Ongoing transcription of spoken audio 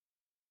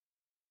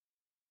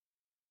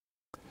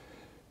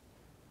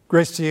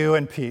Grace to you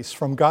and peace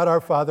from God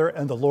our Father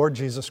and the Lord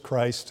Jesus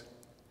Christ.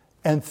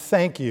 And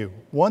thank you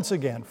once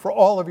again for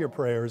all of your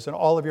prayers and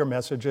all of your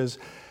messages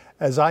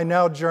as I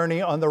now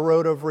journey on the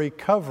road of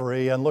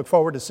recovery and look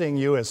forward to seeing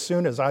you as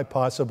soon as I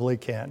possibly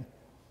can.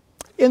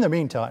 In the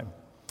meantime,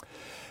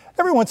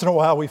 every once in a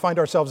while we find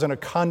ourselves in a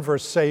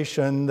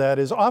conversation that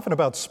is often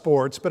about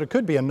sports, but it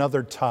could be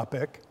another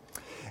topic,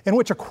 in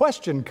which a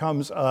question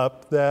comes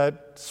up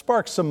that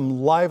sparks some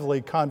lively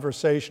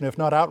conversation, if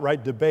not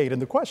outright debate. And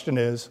the question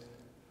is,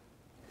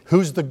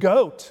 who's the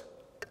GOAT?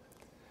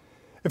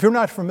 If you're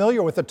not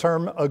familiar with the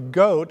term, a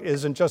goat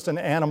isn't just an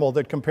animal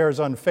that compares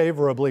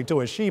unfavorably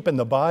to a sheep in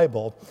the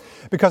Bible,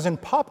 because in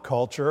pop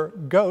culture,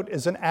 GOAT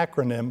is an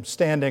acronym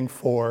standing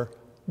for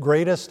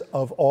greatest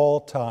of all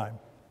time.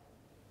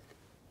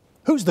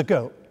 Who's the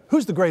GOAT?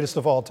 Who's the greatest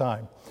of all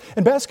time?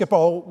 In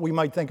basketball, we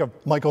might think of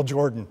Michael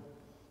Jordan.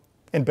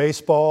 In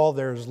baseball,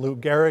 there's Lou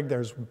Gehrig,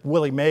 there's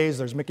Willie Mays,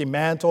 there's Mickey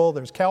Mantle,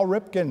 there's Cal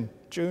Ripken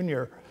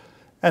Jr.,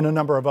 and a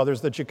number of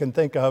others that you can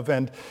think of.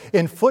 And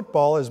in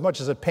football, as much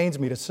as it pains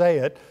me to say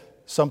it,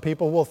 some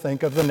people will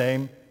think of the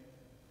name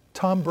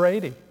Tom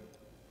Brady.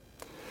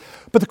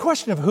 But the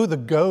question of who the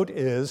GOAT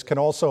is can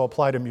also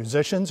apply to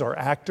musicians or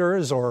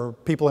actors or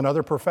people in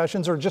other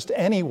professions or just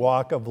any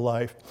walk of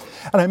life.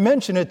 And I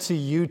mention it to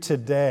you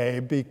today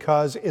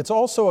because it's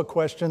also a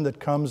question that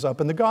comes up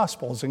in the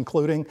Gospels,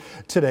 including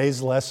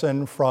today's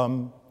lesson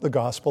from the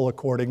Gospel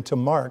according to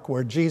Mark,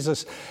 where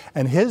Jesus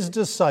and his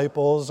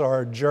disciples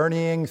are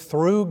journeying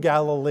through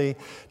Galilee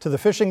to the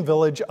fishing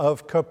village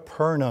of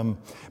Capernaum.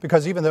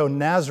 Because even though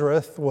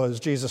Nazareth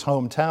was Jesus'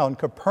 hometown,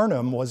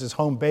 Capernaum was his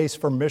home base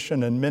for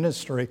mission and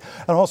ministry,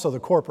 and also the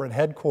corporate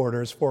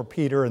headquarters for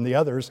Peter and the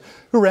others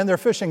who ran their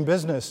fishing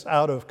business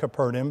out of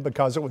Capernaum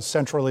because it was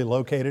centrally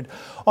located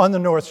on the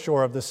north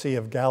shore of the Sea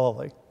of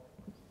Galilee.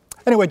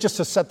 Anyway, just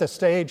to set the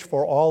stage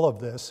for all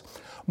of this,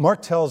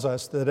 Mark tells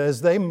us that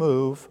as they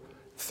move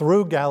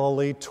through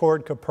Galilee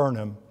toward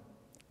Capernaum,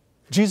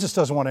 Jesus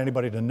doesn't want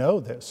anybody to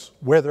know this,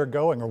 where they're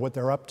going or what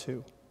they're up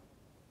to.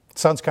 It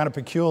sounds kind of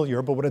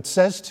peculiar, but what it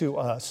says to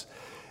us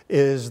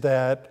is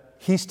that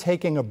he's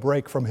taking a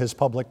break from his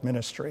public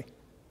ministry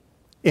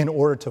in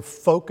order to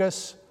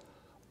focus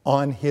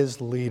on his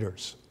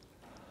leaders,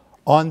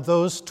 on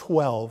those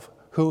 12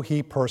 who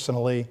he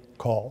personally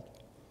called.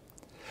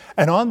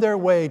 And on their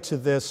way to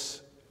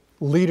this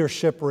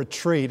leadership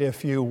retreat,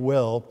 if you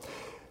will,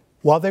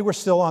 while they were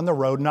still on the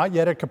road, not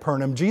yet at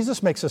Capernaum,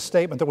 Jesus makes a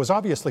statement that was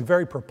obviously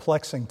very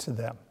perplexing to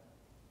them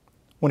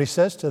when he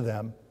says to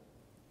them,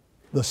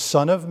 "The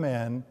Son of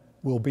Man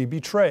will be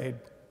betrayed.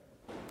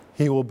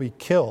 He will be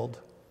killed.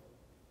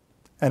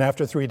 And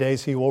after 3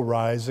 days, he will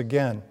rise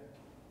again."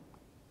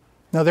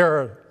 Now, there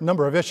are a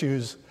number of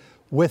issues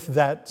with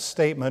that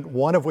statement,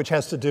 one of which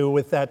has to do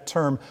with that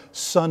term,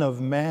 Son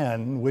of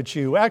Man, which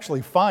you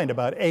actually find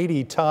about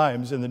 80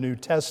 times in the New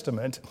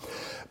Testament.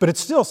 But it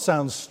still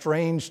sounds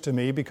strange to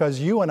me because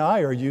you and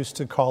I are used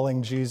to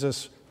calling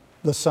Jesus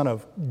the Son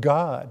of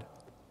God.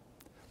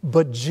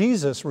 But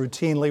Jesus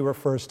routinely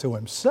refers to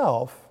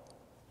himself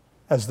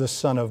as the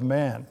Son of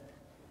Man,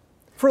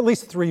 for at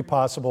least three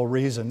possible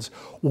reasons,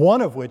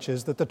 one of which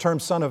is that the term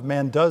Son of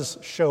Man does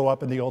show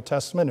up in the Old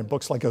Testament in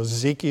books like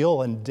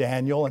Ezekiel and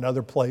Daniel and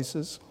other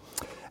places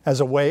as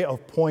a way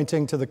of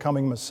pointing to the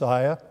coming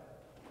Messiah.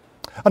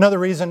 Another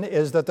reason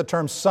is that the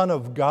term Son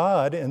of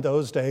God in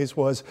those days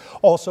was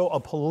also a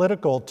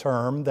political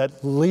term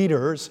that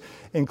leaders,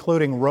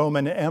 including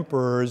Roman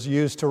emperors,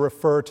 used to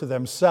refer to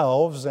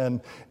themselves, and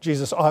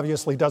Jesus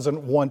obviously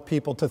doesn't want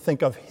people to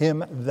think of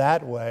him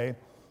that way.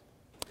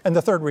 And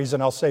the third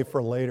reason I'll save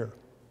for later.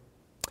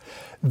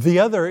 The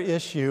other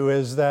issue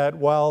is that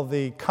while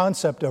the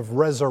concept of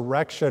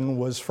resurrection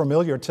was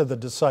familiar to the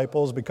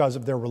disciples because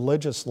of their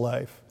religious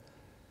life,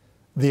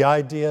 the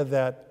idea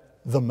that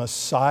the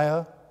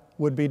Messiah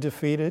would be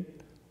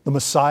defeated, the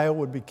Messiah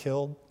would be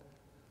killed,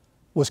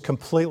 was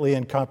completely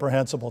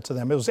incomprehensible to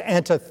them. It was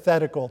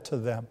antithetical to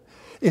them.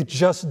 It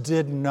just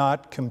did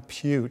not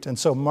compute. And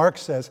so Mark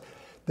says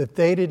that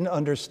they didn't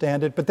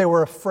understand it, but they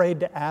were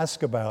afraid to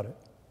ask about it.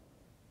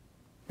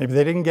 Maybe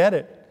they didn't get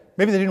it.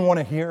 Maybe they didn't want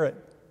to hear it.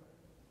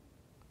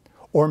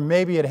 Or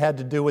maybe it had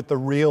to do with the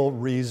real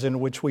reason,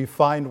 which we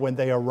find when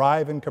they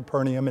arrive in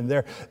Capernaum and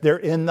they're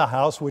in the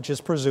house, which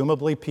is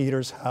presumably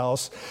Peter's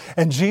house.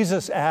 And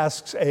Jesus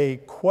asks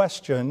a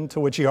question to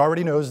which he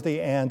already knows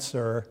the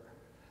answer.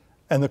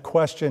 And the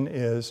question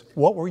is,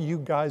 what were you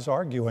guys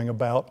arguing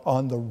about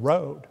on the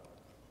road?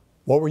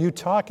 What were you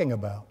talking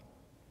about?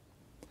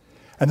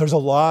 And there's a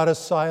lot of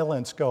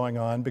silence going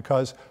on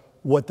because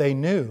what they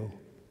knew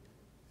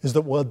is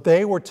that what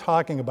they were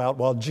talking about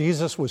while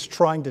Jesus was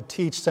trying to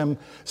teach them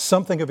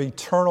something of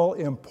eternal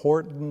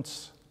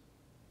importance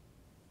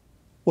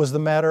was the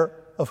matter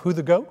of who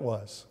the GOAT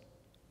was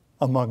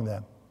among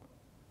them.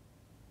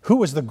 Who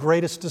was the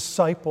greatest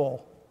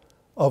disciple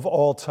of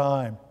all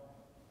time?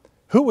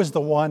 Who was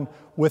the one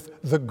with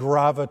the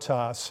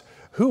gravitas?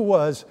 Who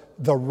was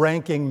the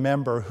ranking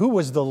member? Who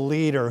was the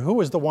leader? Who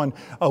was the one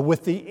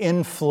with the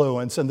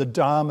influence and the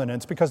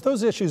dominance? Because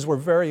those issues were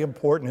very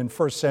important in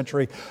first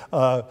century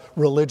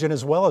religion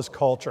as well as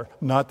culture.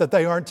 Not that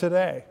they aren't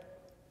today.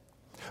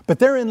 But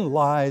therein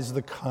lies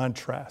the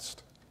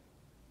contrast.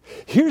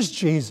 Here's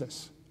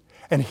Jesus,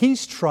 and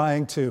he's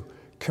trying to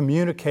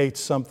communicate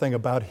something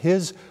about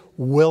his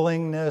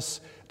willingness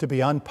to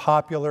be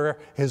unpopular,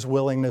 his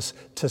willingness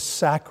to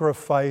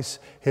sacrifice,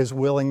 his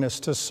willingness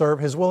to serve,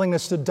 his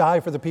willingness to die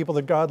for the people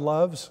that God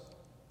loves.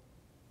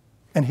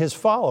 And his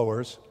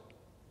followers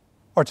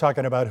are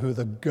talking about who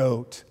the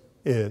goat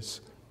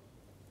is.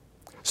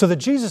 So the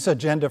Jesus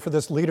agenda for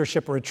this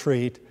leadership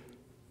retreat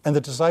and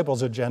the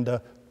disciples'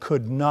 agenda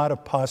could not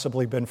have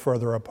possibly been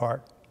further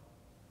apart.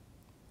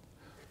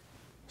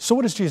 So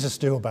what does Jesus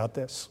do about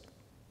this?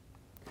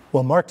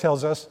 Well, Mark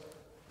tells us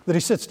that he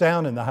sits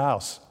down in the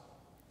house.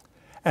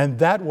 And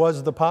that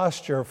was the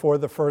posture for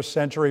the first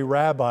century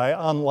rabbi,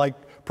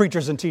 unlike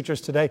preachers and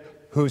teachers today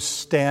who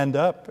stand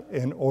up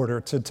in order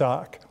to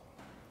talk.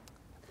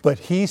 But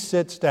he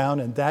sits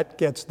down, and that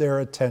gets their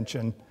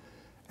attention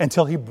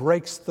until he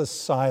breaks the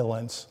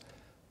silence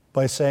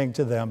by saying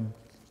to them,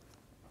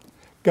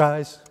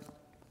 guys,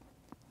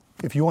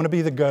 if you want to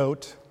be the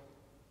goat,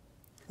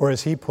 or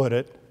as he put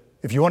it,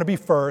 if you want to be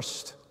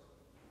first,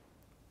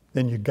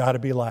 then you got to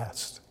be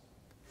last.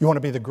 You want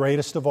to be the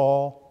greatest of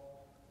all,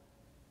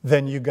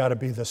 then you got to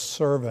be the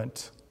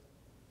servant,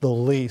 the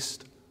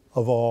least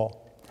of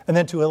all. And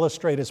then to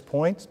illustrate his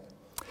point,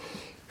 he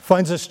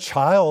finds this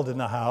child in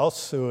the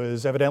house who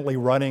is evidently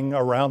running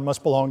around,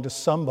 must belong to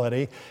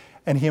somebody,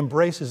 and he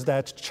embraces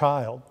that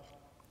child,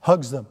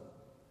 hugs them,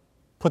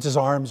 puts his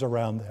arms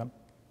around them,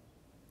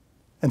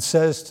 and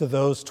says to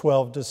those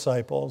 12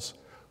 disciples,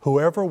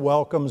 whoever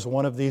welcomes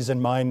one of these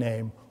in my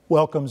name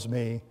welcomes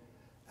me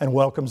and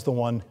welcomes the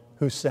one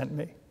who sent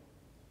me.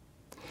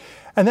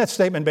 And that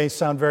statement may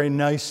sound very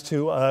nice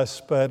to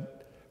us,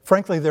 but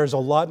frankly, there's a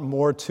lot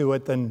more to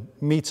it than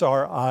meets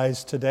our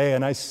eyes today.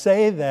 And I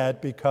say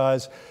that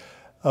because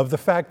of the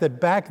fact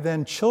that back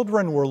then,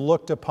 children were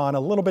looked upon a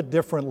little bit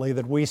differently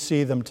than we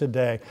see them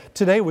today.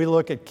 Today, we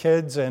look at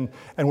kids and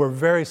we're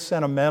very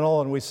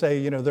sentimental, and we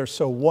say, they're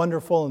so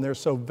wonderful, and they're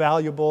so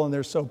valuable, and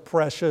they're so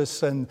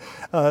precious, and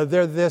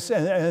they're this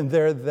and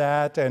they're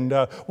that. And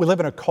we live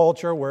in a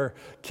culture where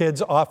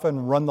kids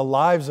often run the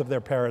lives of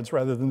their parents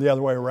rather than the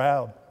other way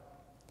around.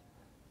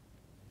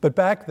 But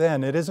back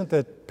then, it isn't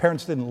that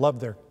parents didn't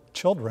love their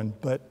children,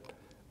 but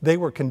they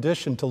were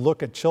conditioned to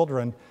look at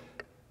children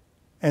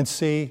and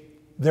see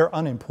their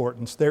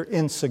unimportance, their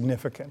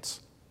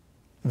insignificance,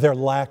 their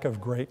lack of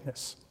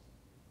greatness.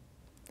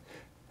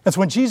 And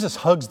so when Jesus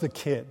hugs the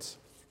kids,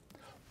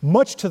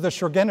 much to the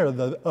chagrin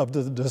of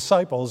the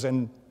disciples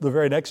in the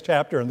very next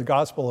chapter in the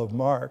Gospel of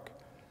Mark,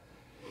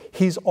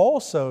 he's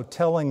also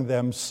telling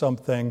them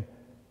something.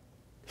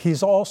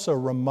 He's also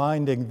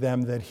reminding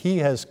them that he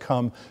has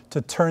come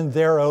to turn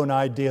their own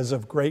ideas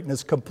of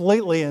greatness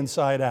completely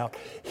inside out.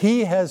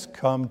 He has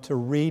come to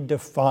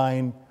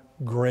redefine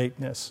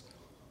greatness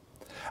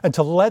and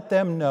to let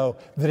them know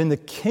that in the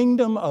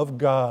kingdom of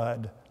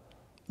God,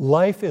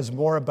 life is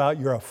more about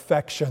your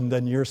affection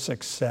than your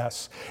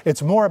success.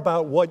 It's more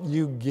about what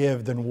you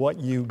give than what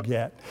you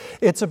get.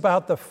 It's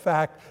about the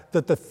fact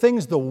that the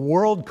things the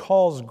world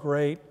calls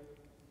great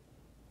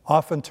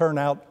often turn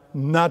out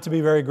not to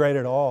be very great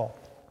at all.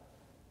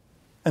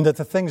 And that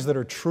the things that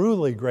are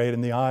truly great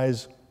in the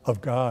eyes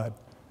of God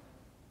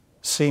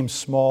seem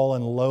small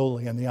and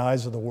lowly in the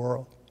eyes of the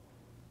world.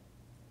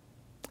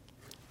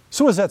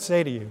 So what does that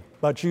say to you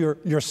about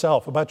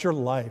yourself, about your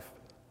life,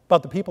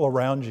 about the people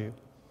around you,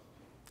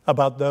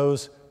 about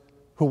those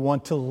who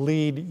want to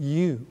lead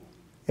you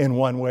in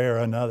one way or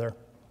another?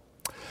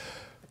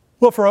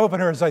 Well, for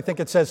openers, I think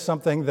it says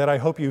something that I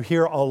hope you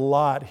hear a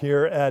lot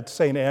here at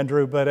St.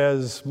 Andrew, but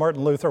as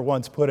Martin Luther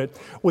once put it,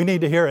 we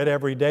need to hear it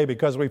every day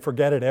because we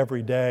forget it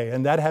every day.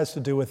 And that has to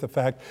do with the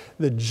fact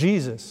that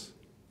Jesus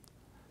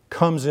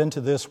comes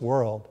into this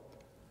world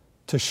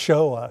to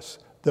show us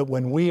that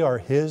when we are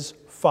his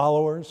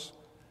followers,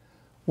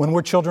 when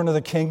we're children of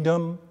the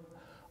kingdom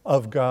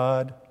of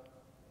God,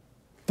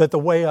 that the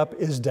way up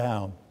is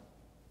down.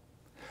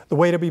 The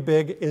way to be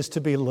big is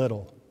to be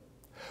little.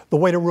 The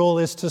way to rule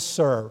is to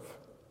serve.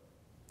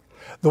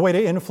 The way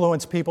to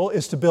influence people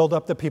is to build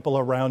up the people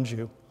around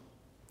you.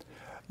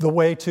 The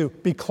way to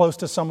be close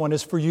to someone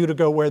is for you to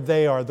go where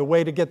they are. The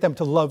way to get them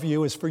to love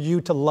you is for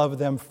you to love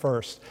them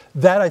first.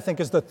 That, I think,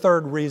 is the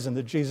third reason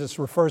that Jesus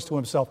refers to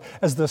himself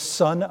as the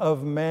Son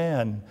of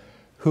Man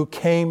who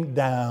came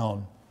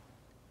down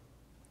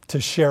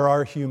to share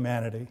our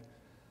humanity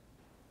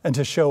and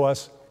to show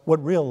us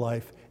what real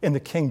life in the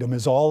kingdom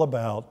is all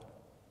about,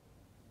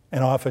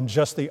 and often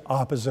just the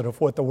opposite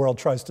of what the world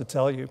tries to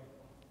tell you.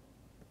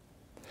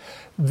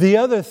 The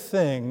other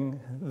thing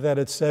that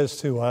it says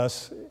to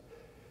us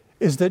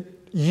is that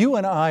you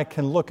and I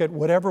can look at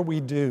whatever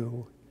we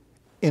do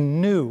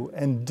in new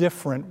and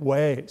different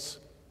ways.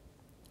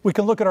 We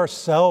can look at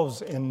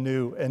ourselves in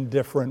new and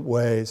different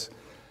ways.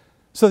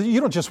 So that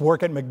you don't just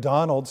work at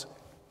McDonald's,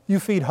 you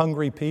feed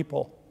hungry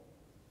people.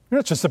 You're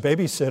not just a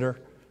babysitter.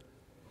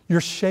 You're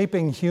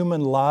shaping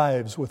human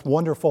lives with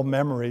wonderful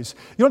memories.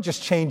 You don't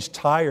just change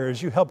tires.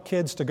 You help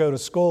kids to go to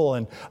school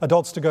and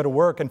adults to go to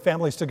work and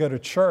families to go to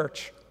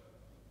church.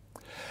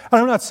 And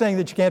I'm not saying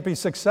that you can't be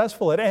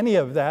successful at any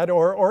of that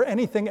or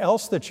anything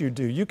else that you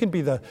do. You can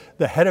be the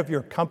head of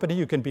your company.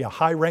 You can be a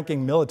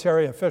high-ranking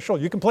military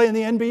official. You can play in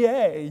the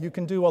NBA. You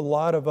can do a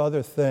lot of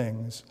other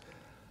things.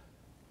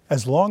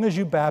 As long as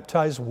you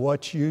baptize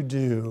what you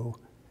do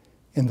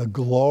in the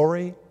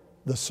glory,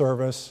 the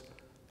service,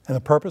 and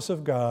the purpose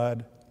of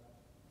God,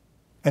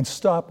 and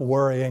stop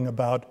worrying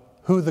about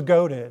who the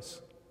goat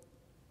is,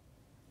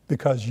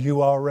 because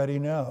you already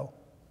know.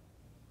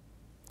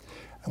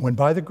 And when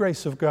by the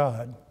grace of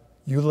God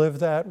you live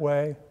that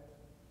way,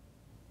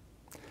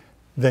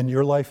 then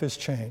your life is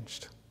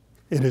changed.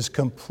 It is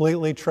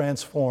completely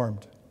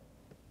transformed.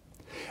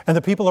 And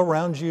the people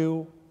around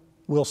you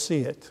will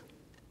see it,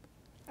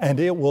 and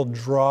it will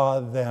draw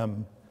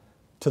them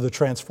to the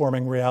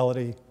transforming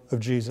reality of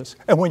Jesus.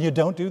 And when you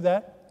don't do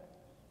that,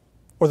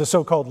 or the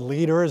so-called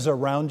leaders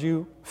around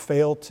you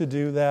fail to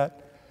do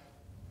that,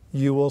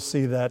 you will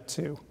see that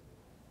too.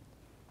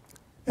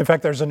 In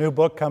fact, there's a new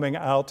book coming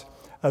out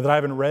that I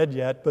haven't read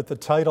yet, but the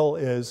title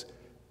is,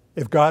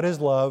 If God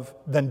is Love,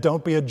 Then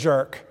Don't Be a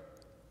Jerk,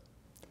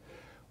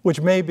 which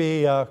may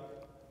be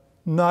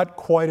not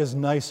quite as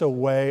nice a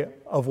way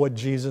of what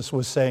Jesus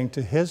was saying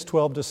to his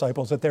 12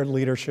 disciples at their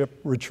leadership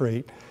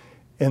retreat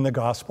in the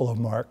Gospel of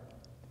Mark.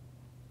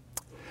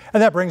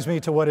 And that brings me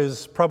to what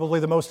is probably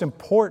the most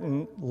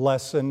important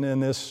lesson in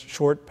this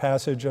short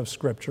passage of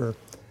Scripture,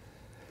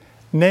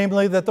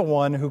 namely that the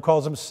one who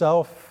calls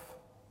himself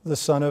the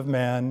Son of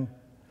Man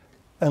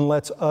and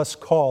lets us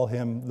call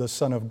him the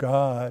Son of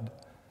God,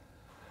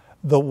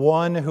 the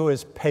one who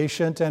is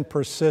patient and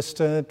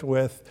persistent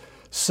with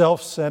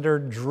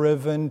self-centered,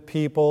 driven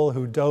people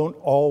who don't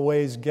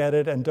always get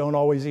it and don't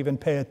always even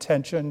pay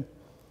attention,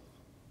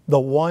 the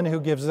one who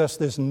gives us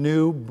this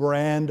new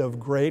brand of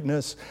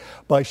greatness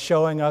by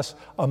showing us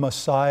a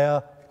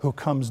Messiah who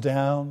comes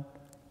down,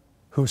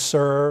 who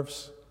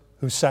serves,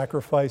 who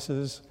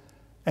sacrifices,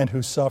 and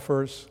who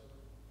suffers.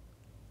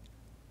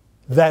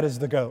 That is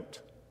the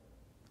goat.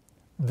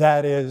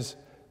 That is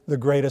the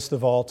greatest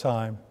of all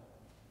time.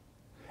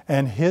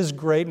 And his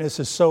greatness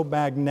is so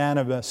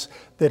magnanimous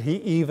that he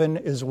even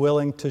is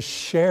willing to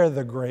share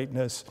the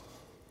greatness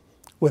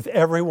with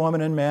every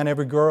woman and man,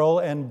 every girl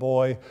and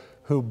boy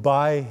who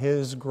by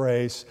his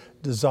grace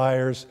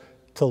desires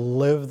to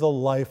live the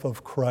life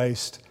of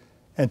Christ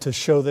and to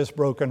show this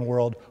broken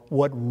world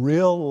what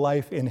real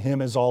life in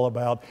him is all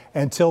about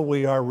until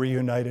we are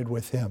reunited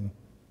with him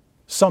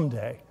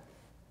someday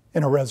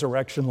in a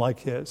resurrection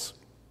like his.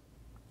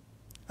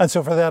 And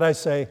so for that I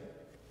say,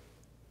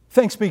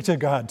 thanks be to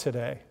God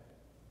today.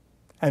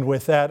 And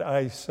with that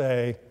I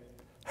say,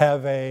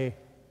 have a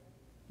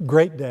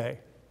great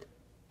day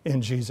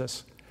in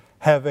Jesus.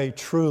 Have a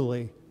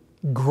truly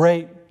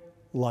great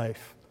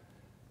life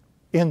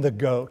in the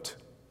goat,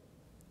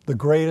 the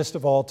greatest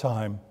of all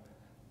time,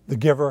 the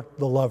giver,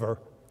 the lover,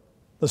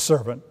 the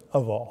servant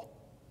of all.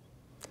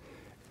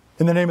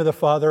 In the name of the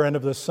Father, and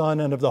of the Son,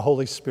 and of the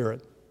Holy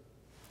Spirit.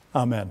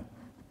 Amen.